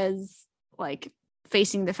simple as like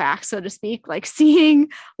facing the facts, so to speak, like seeing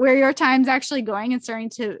where your time's actually going and starting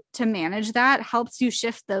to manage that helps you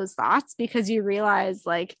shift those thoughts, because you realize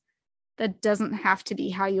like, that doesn't have to be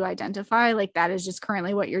how you identify. Like that is just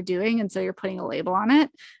currently what you're doing. And so you're putting a label on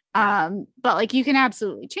it. But like you can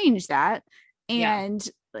absolutely change that. And,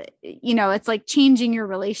 it's like changing your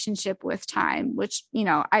relationship with time, which,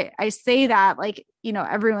 I say that like,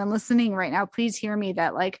 everyone listening right now, please hear me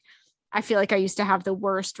that like, I feel like I used to have the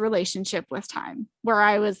worst relationship with time, where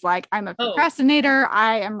I was like, I'm a procrastinator.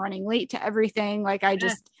 I am running late to everything. Like I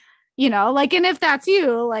just, like, and if that's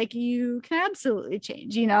you, like you can absolutely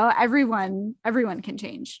change, everyone can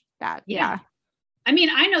change that. Yeah. I mean,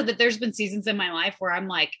 I know that there's been seasons in my life where I'm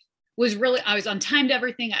like, I was on time to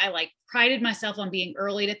everything. I like prided myself on being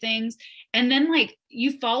early to things. And then like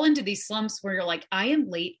you fall into these slumps where you're like, I am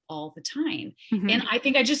late all the time. And I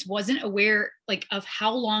think I just wasn't aware like of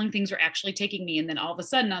how long things were actually taking me. And then all of a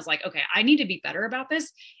sudden I was like, okay, I need to be better about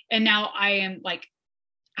this. And now I am like,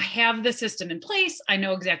 I have the system in place. I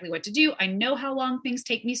know exactly what to do. I know how long things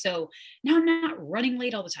take me. So now I'm not running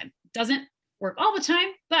late all the time. Doesn't work all the time,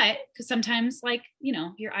 but because sometimes like,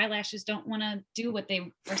 your eyelashes don't want to do what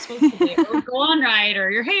they are supposed to do or go on right, or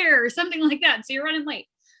your hair or something like that. So you're running late.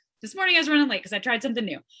 this morning I was running late because I tried something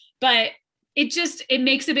new. But it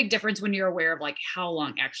makes a big difference when you're aware of like how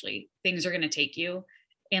long actually things are going to take you.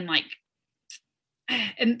 And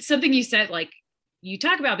something you said, like you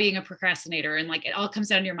talk about being a procrastinator and like it all comes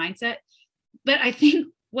down to your mindset. But I think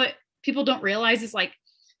what people don't realize is like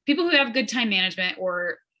people who have good time management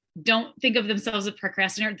or don't think of themselves as a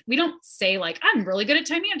procrastinator, we don't say like, I'm really good at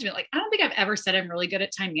time management. Like, I don't think I've ever said I'm really good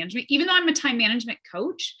at time management, even though I'm a time management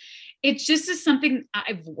coach. It's just is something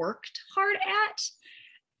I've worked hard at,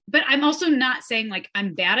 but I'm also not saying like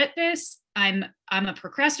I'm bad at this. I'm a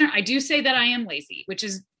procrastinator. I do say that I am lazy, which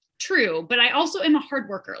is true, but I also am a hard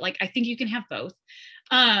worker. Like, I think you can have both.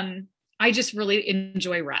 I just really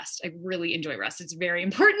enjoy rest. I really enjoy rest. It's very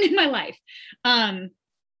important in my life.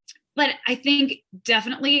 But I think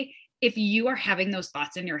definitely if you are having those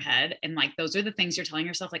thoughts in your head and like, those are the things you're telling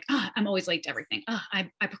yourself, like, I'm always late to everything. I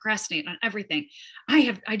procrastinate on everything.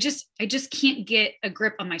 I just can't get a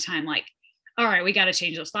grip on my time. Like, all right, we got to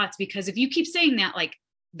change those thoughts, because if you keep saying that, like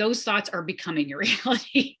those thoughts are becoming your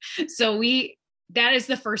reality. So that is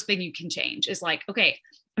the first thing you can change is like, okay,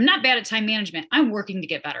 I'm not bad at time management. I'm working to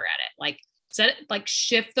get better at it. Like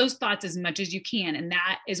shift those thoughts as much as you can. And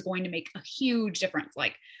that is going to make a huge difference.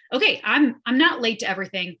 Like, okay, I'm not late to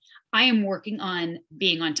everything. I am working on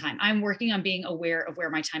being on time. I'm working on being aware of where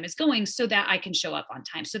my time is going so that I can show up on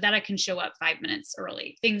time, so that I can show up 5 minutes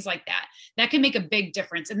early, things like that. That can make a big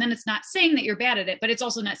difference. And then it's not saying that you're bad at it, but it's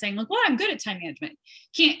also not saying like, well, I'm good at time management.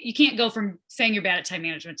 You can't go from saying you're bad at time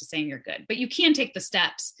management to saying you're good, but you can take the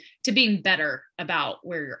steps to being better about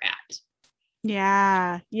where you're at.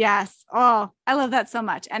 Yeah. Yes. Oh, I love that so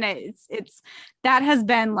much. And it's that has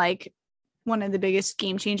been like one of the biggest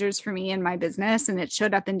game changers for me in my business. And it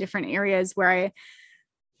showed up in different areas where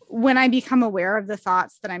when I become aware of the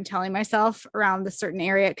thoughts that I'm telling myself around the certain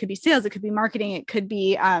area, it could be sales, it could be marketing, it could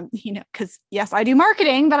be, cause yes, I do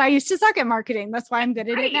marketing, but I used to suck at marketing. That's why I'm good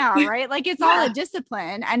at it now. Right. Like it's all a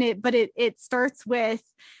discipline, and it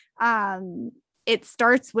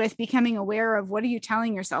starts with becoming aware of what are you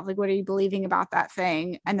telling yourself? Like, what are you believing about that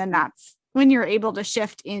thing? And then that's when you're able to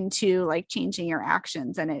shift into like changing your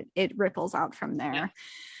actions, and it ripples out from there.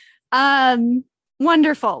 Yeah.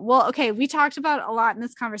 Wonderful. Well, okay. We talked about a lot in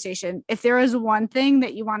this conversation. If there was one thing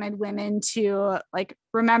that you wanted women to like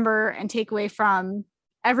remember and take away from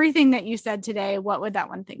everything that you said today, what would that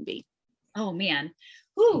one thing be? Oh man.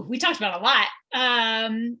 Ooh, we talked about a lot. I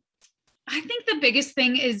think the biggest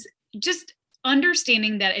thing is just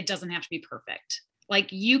understanding that it doesn't have to be perfect.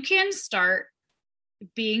 Like you can start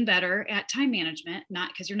being better at time management, not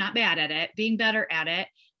because you're not bad at it, being better at it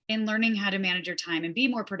and learning how to manage your time and be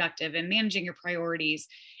more productive and managing your priorities.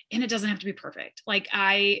 And it doesn't have to be perfect. Like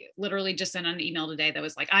I literally just sent an email today that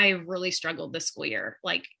was like, I really struggled this school year.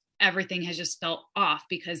 Like everything has just felt off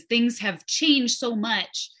because things have changed so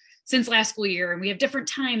much since last school year. And we have different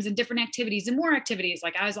times and different activities and more activities.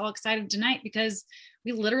 Like I was all excited tonight because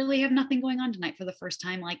we literally have nothing going on tonight for the first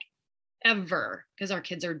time, like ever, because our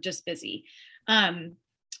kids are just busy.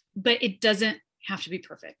 But it doesn't have to be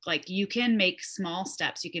perfect. Like you can make small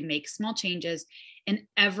steps, you can make small changes, and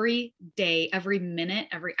every day, every minute,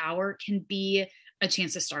 every hour can be a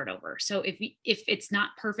chance to start over. So if it's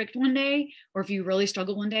not perfect one day, or if you really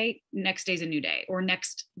struggle one day, next day's a new day, or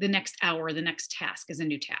the next hour, the next task is a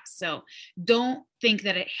new task. So don't think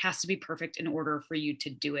that it has to be perfect in order for you to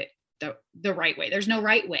do it the right way. There's no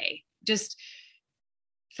right way. Just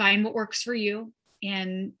find what works for you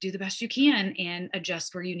and do the best you can and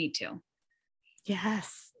adjust where you need to.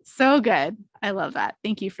 Yes. So good. I love that.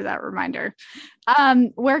 Thank you for that reminder.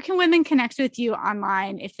 Where can women connect with you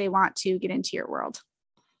online if they want to get into your world?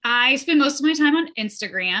 I spend most of my time on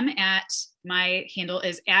Instagram my handle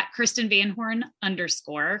is at Kristen Van Horn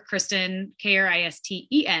 _. Kristen,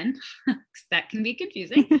 Kristen, that can be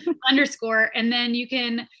confusing, _ And then you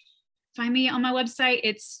can find me on my website.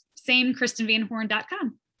 It's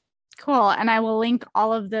KristenVanHorn.com. Cool. And I will link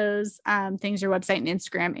all of those things, your website and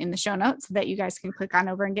Instagram, in the show notes so that you guys can click on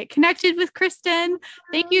over and get connected with Kristen.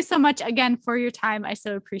 Thank you so much again for your time. I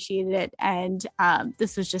so appreciated it. And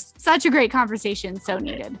this was just such a great conversation. So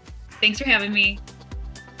needed. Thanks for having me.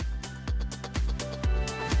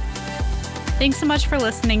 Thanks so much for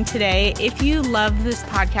listening today. If you love this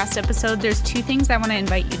podcast episode, there's 2 things I want to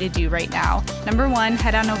invite you to do right now. Number 1,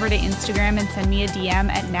 head on over to Instagram and send me a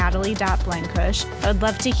DM at natalie.blankush. I would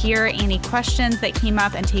love to hear any questions that came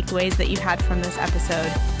up and takeaways that you had from this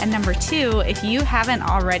episode. And number 2, if you haven't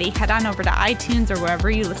already, head on over to iTunes or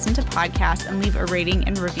wherever you listen to podcasts and leave a rating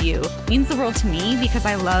and review. It means the world to me because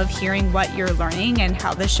I love hearing what you're learning and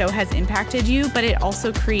how the show has impacted you, but it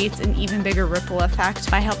also creates an even bigger ripple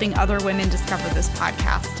effect by helping other women discover discover this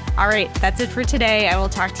podcast. All right, that's it for today. I will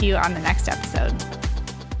talk to you on the next episode.